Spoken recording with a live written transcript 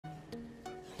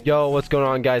Yo, what's going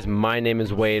on, guys? My name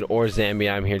is Wade, or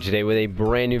Zambi. I'm here today with a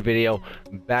brand new video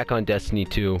back on Destiny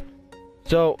 2.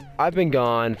 So I've been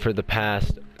gone for the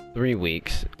past 3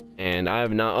 weeks and I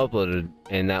have not uploaded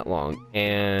in that long,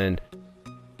 and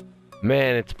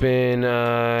man, it's been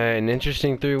an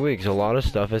interesting 3 weeks. A lot of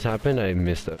stuff has happened. I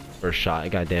missed the first shot,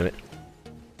 god damn it.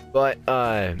 But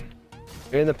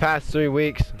in the past 3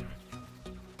 weeks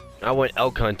I went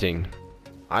elk hunting.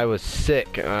 I was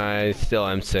sick. I still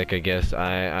am sick, I guess.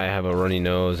 I have a runny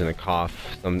nose and a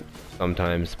cough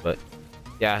sometimes, but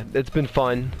yeah, it's been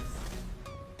fun.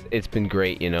 It's been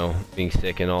great, you know, being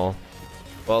sick and all.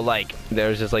 Well, like,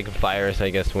 there's just like a virus, I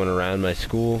guess, went around my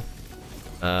school.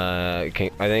 I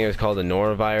think it was called the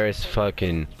norovirus.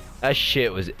 Fucking, that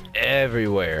shit was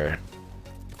everywhere.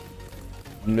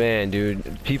 Man,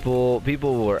 dude, people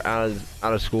were out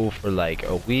of school for like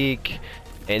a week.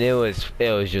 And it was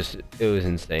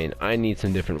insane. I need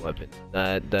some different weapons.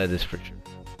 That is for sure.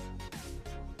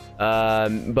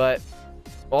 But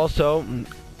also,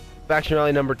 faction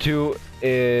rally number 2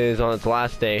 is on its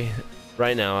last day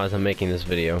right now as I'm making this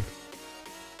video.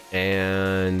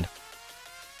 And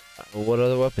what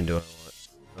other weapon do I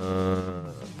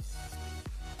want?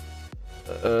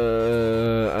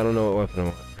 I don't know what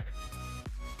weapon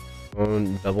I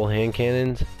want. Double hand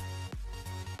cannons?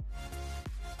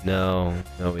 No,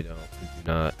 we don't. We do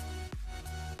not.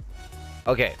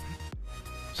 Okay,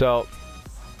 so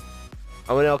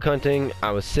I went elk hunting. I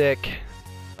was sick.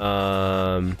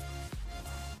 What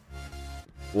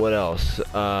else?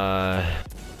 I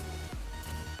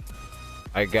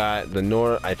got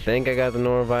the I think I got the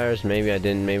norovirus. Maybe I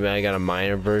didn't. Maybe I got a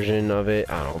minor version of it.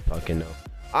 I don't fucking know.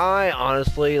 I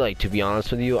honestly, like, to be honest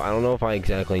with you, I don't know if I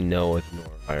exactly know what the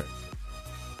norovirus is.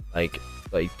 Like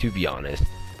to be honest.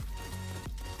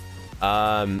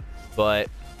 But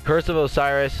Curse of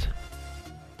Osiris,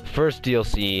 first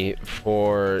DLC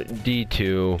for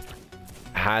D2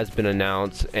 has been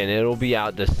announced, and it'll be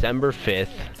out December 5th.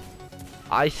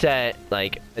 I set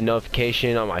like a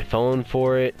notification on my phone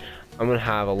for it. I'm gonna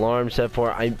have alarm set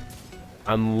for it.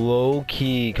 I'm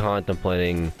low-key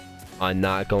contemplating on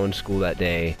not going to school that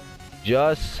day,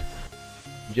 just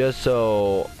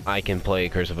so I can play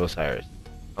Curse of Osiris.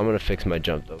 I'm gonna fix my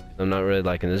jump though. I'm not really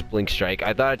liking this blink strike.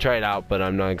 I thought I'd try it out, but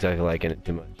I'm not exactly liking it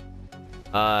too much.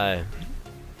 And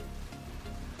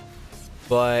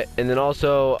then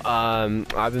also,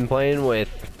 I've been playing with,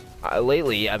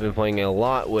 lately I've been playing a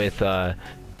lot with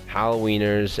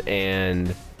Halloweeners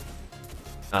and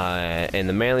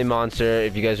the Manly Monster.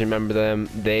 If you guys remember them,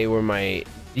 they were my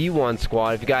D1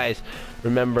 squad. If you guys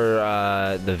remember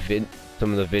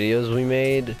some of the videos we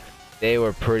made, they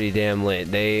were pretty damn lit.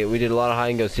 We did a lot of hide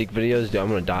and go seek videos. Dude, I'm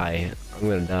gonna die.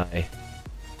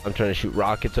 I'm trying to shoot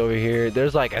rockets over here.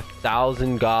 There's like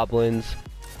 1,000 goblins.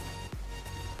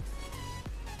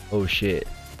 Oh shit.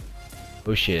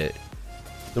 Oh shit.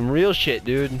 Some real shit,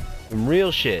 dude. Some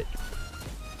real shit.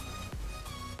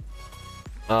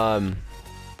 But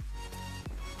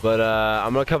I'm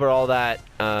gonna cover all that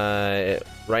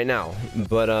right now.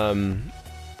 But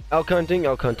elk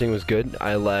hunting was good.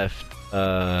 I left.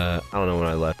 I don't know when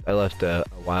I left. I left a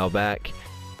while back.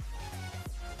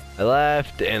 I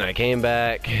left and I came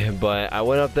back, but I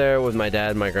went up there with my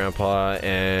dad and my grandpa,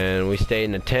 and we stayed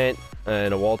in a tent,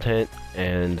 in a wall tent,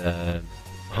 and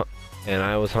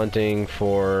I was hunting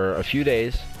for a few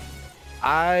days.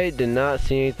 I did not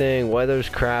see anything. Weather's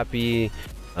crappy.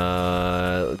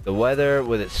 The weather,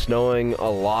 with it snowing a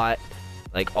lot,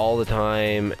 like all the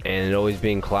time, and it always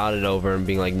being clouded over and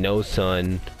being like no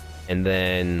sun, and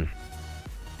then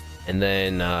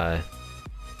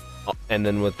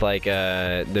with like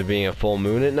there being a full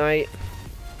moon at night,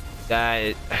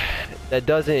 that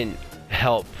doesn't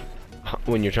help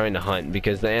when you're trying to hunt,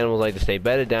 because the animals like to stay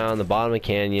bedded down the bottom of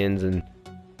canyons, and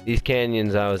these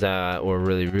canyons I was at were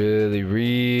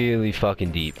really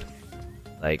fucking deep,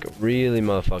 like really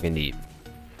motherfucking deep.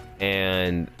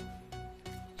 And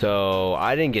so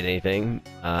I didn't get anything.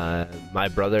 My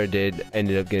brother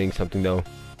ended up getting something though.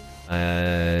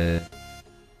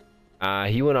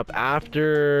 He went up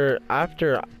after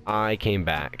I came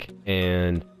back,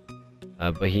 and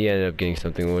but he ended up getting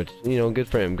something, which, you know, good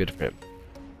for him.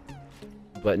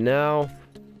 But now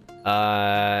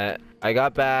I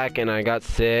got back and I got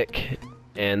sick,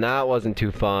 and that wasn't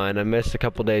too fun. I missed a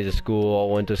couple days of school.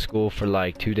 I went to school for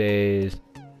like 2 days.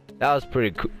 That was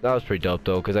pretty cool. That was pretty dope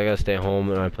though, because I got to stay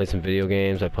home and I played some video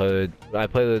games. I played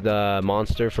with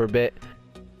Monster for a bit.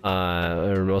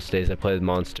 Or most days I played with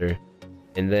Monster.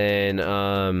 And then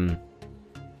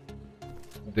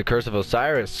the Curse of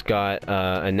Osiris got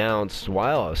announced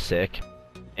while I was sick,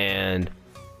 and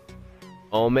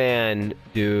oh man,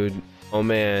 dude, oh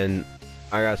man,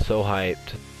 I got so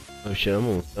hyped. Oh shit, I'm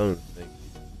almost done with this thing.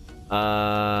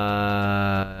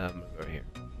 I'm gonna go here.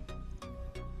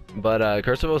 But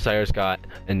Curse of Osiris got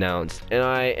announced, and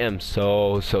I am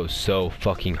so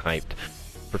fucking hyped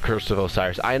for Curse of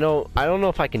Osiris. I don't know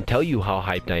if I can tell you how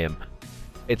hyped I am.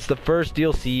 It's the first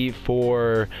DLC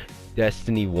for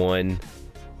Destiny 1,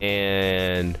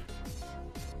 and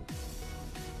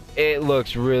it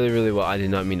looks really well. I did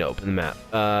not mean to open the map.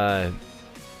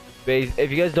 If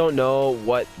you guys don't know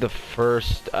what the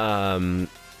first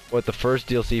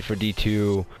DLC for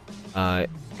D2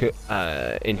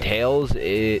 entails,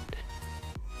 it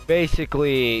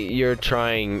basically you're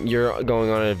going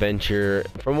on an adventure.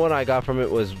 From what I got from it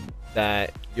was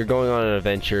that you're going on an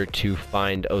adventure to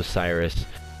find Osiris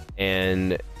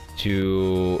and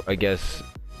to, I guess,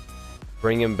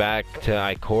 bring him back to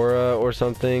Ikora or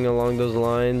something along those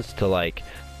lines, to like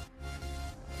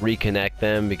reconnect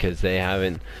them, because they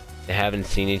haven't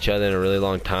seen each other in a really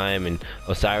long time, and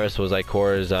Osiris was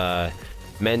Ikora's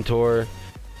mentor,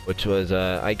 which was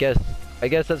I guess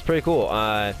that's pretty cool.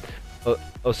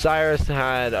 Osiris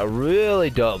had a really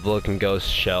dope looking ghost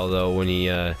shell though when he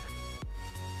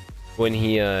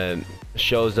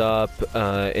shows up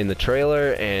in the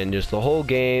trailer, and just the whole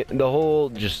game, the whole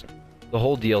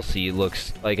DLC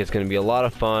looks like it's gonna be a lot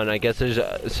of fun. I guess there's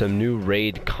some new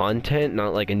raid content,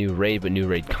 not like a new raid, but new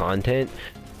raid content.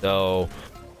 So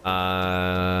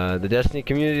the Destiny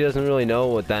community doesn't really know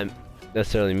what that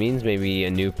necessarily means. Maybe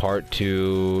a new part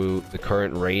to the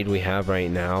current raid we have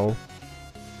right now.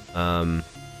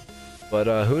 But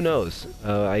who knows?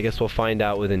 I guess we'll find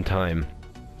out within time.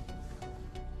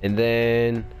 And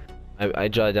then I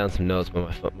jotted down some notes,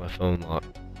 but my phone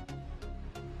locked.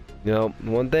 You know,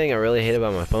 one thing I really hate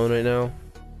about my phone right now,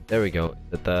 there we go,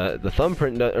 that the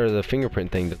thumbprint or the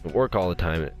fingerprint thing doesn't work all the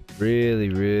time. It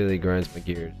really grinds my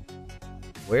gears.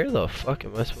 Where the fuck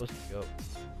am I supposed to go?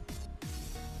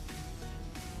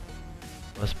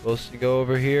 Am I supposed to go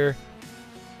over here?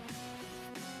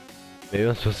 Maybe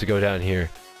I'm supposed to go down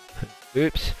here.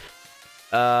 Oops.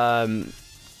 But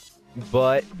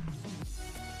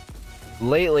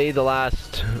lately, the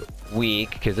last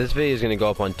week, because this video is going to go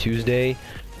up on Tuesday,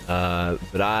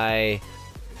 but I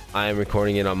am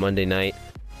recording it on Monday night.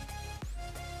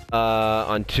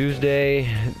 On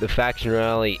Tuesday, the faction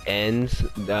rally ends.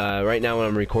 Right now when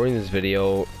I'm recording this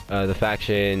video, the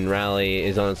faction rally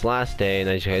is on its last day, and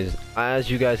as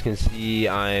you guys can see,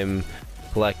 I'm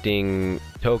collecting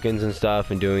tokens and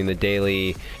stuff and doing the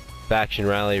daily faction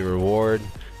rally reward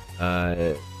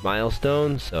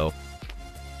milestone. So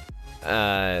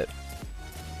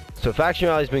faction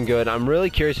rally's been good. I'm really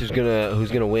curious who's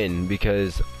gonna win,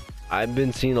 because I've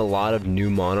been seeing a lot of new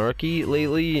monarchy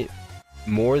lately,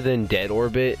 more than Dead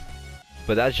Orbit,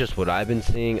 but that's just what I've been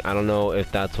seeing. I don't know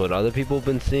if that's what other people have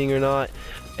been seeing or not.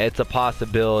 It's a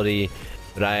possibility,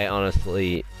 but I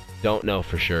honestly don't know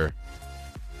for sure.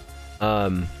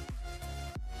 But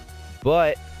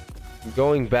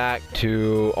going back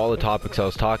to all the topics I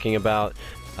was talking about,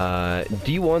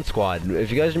 D1 squad.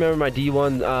 If you guys remember my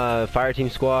D1 Fireteam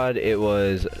squad, it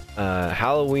was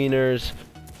Halloweeners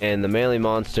and the Manly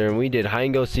Monster, and we did hide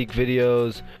and go seek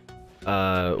videos.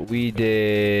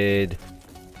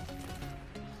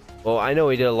 Well, I know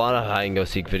we did a lot of hide and go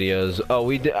seek videos. Oh,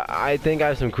 I think I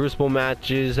have some Crucible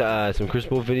matches, some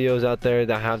Crucible videos out there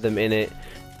that have them in it.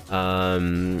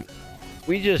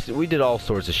 We did all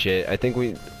sorts of shit. I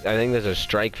think there's a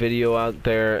strike video out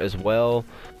there as well.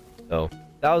 So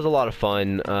that was a lot of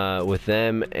fun with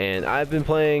them, and I've been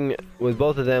playing with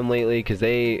both of them lately because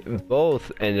they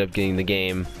both ended up getting the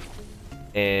game,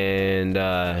 and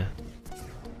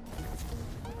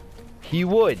he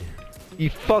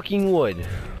fucking would.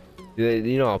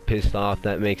 You know how pissed off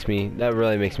that makes me? That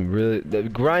really makes me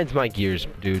that grinds my gears,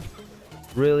 dude.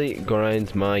 Really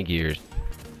grinds my gears.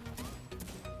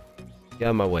 Get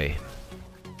out of my way.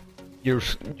 You're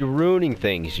ruining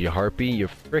things, you harpy. You're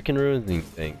freaking ruining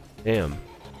things. Damn.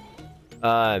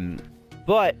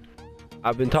 But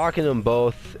I've been talking to them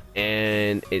both,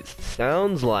 and it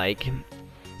sounds like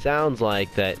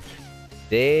that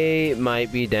they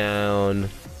might be down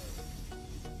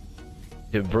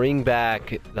to bring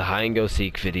back the hide and go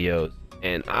seek videos,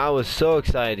 and I was so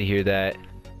excited to hear that,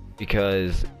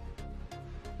 because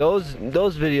those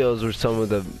videos were some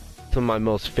of my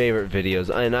most favorite videos,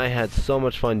 and I had so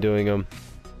much fun doing them,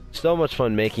 so much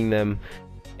fun making them,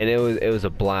 and it was a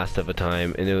blast of a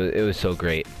time, and it was so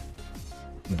great.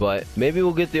 But maybe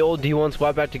we'll get the old D1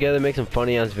 squad back together, make some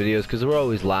funny ass videos, because we're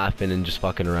always laughing and just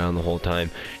fucking around the whole time,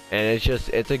 and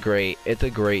it's a great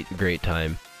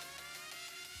time.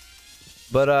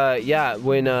 But yeah,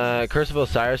 when Curse of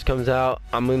Osiris comes out,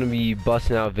 I'm gonna be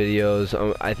busting out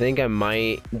videos. I think I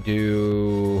might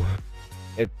do,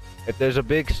 if there's a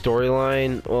big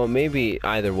storyline, well, maybe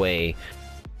either way.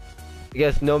 I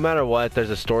guess no matter what, if there's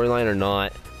a storyline or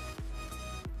not.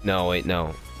 No, wait,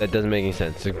 no. That doesn't make any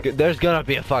sense. There's gonna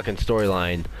be a fucking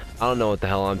storyline. I don't know what the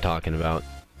hell I'm talking about.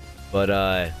 But,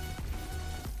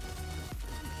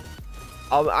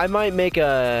 I might make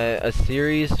a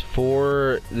series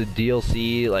for the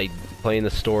DLC, like, playing the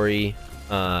story.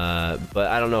 But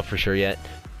I don't know for sure yet.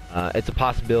 It's a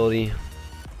possibility.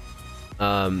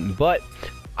 But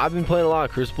I've been playing a lot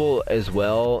of Crucible as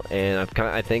well, and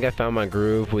I think I found my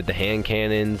groove with the hand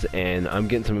cannons, and I'm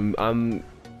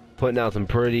putting out some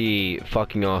pretty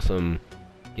fucking awesome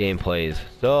gameplays.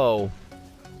 So,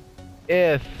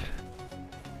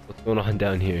 what's going on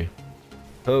down here?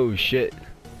 Oh shit.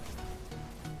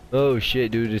 Oh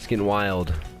shit, dude, it's getting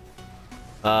wild.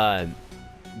 But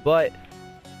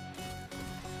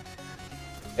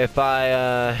if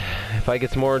I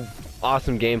get some more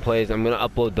awesome gameplays, I'm gonna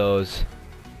upload those.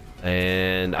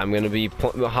 And I'm gonna be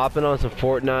hopping on some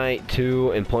Fortnite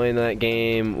too and playing that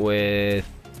game with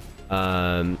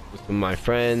some of my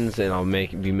friends, and I'll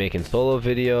be making solo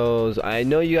videos. I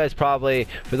know you guys probably,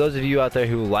 for those of you out there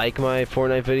who like my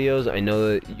Fortnite videos, I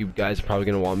know that you guys are probably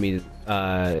gonna want me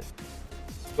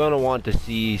to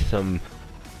see some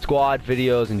squad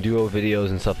videos and duo videos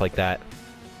and stuff like that.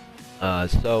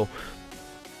 So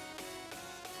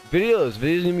videos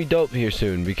gonna be dope here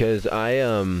soon, because I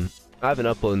haven't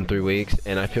uploaded in 3 weeks,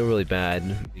 and I feel really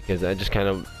bad because I just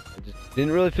didn't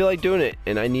really feel like doing it,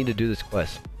 and I need to do this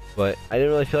quest, but I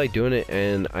didn't really feel like doing it,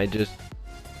 and I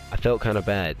felt kind of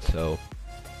bad. So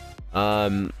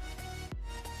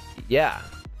yeah.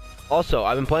 Also,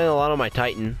 I've been playing a lot on my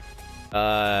Titan.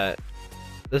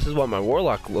 This is what my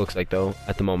Warlock looks like though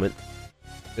at the moment.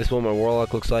 This is what my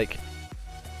Warlock looks like.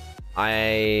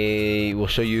 I will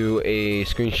show you a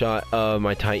screenshot of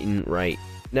my Titan right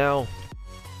now.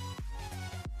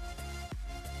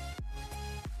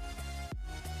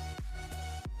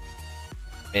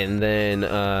 And then,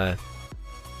 yeah,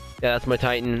 that's my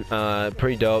Titan.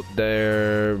 Pretty dope.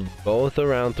 They're both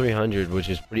around 300, which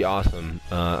is pretty awesome.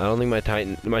 I don't think my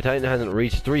Titan hasn't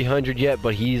reached 300 yet,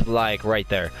 but he's like right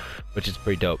there, which is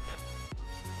pretty dope.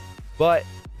 But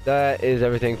that is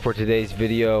everything for today's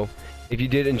video. If you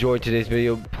did enjoy today's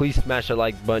video, please smash that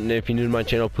like button. If you're new to my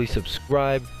channel, please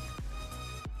subscribe.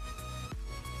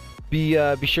 Be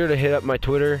sure to hit up my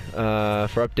Twitter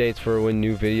for updates for when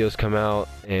new videos come out,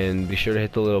 and be sure to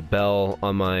hit the little bell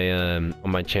on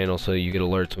my channel so you get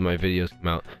alerts when my videos come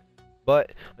out.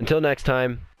 But until next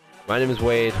time, my name is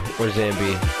Wade or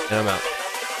Zambi, and I'm out.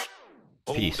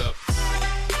 Peace.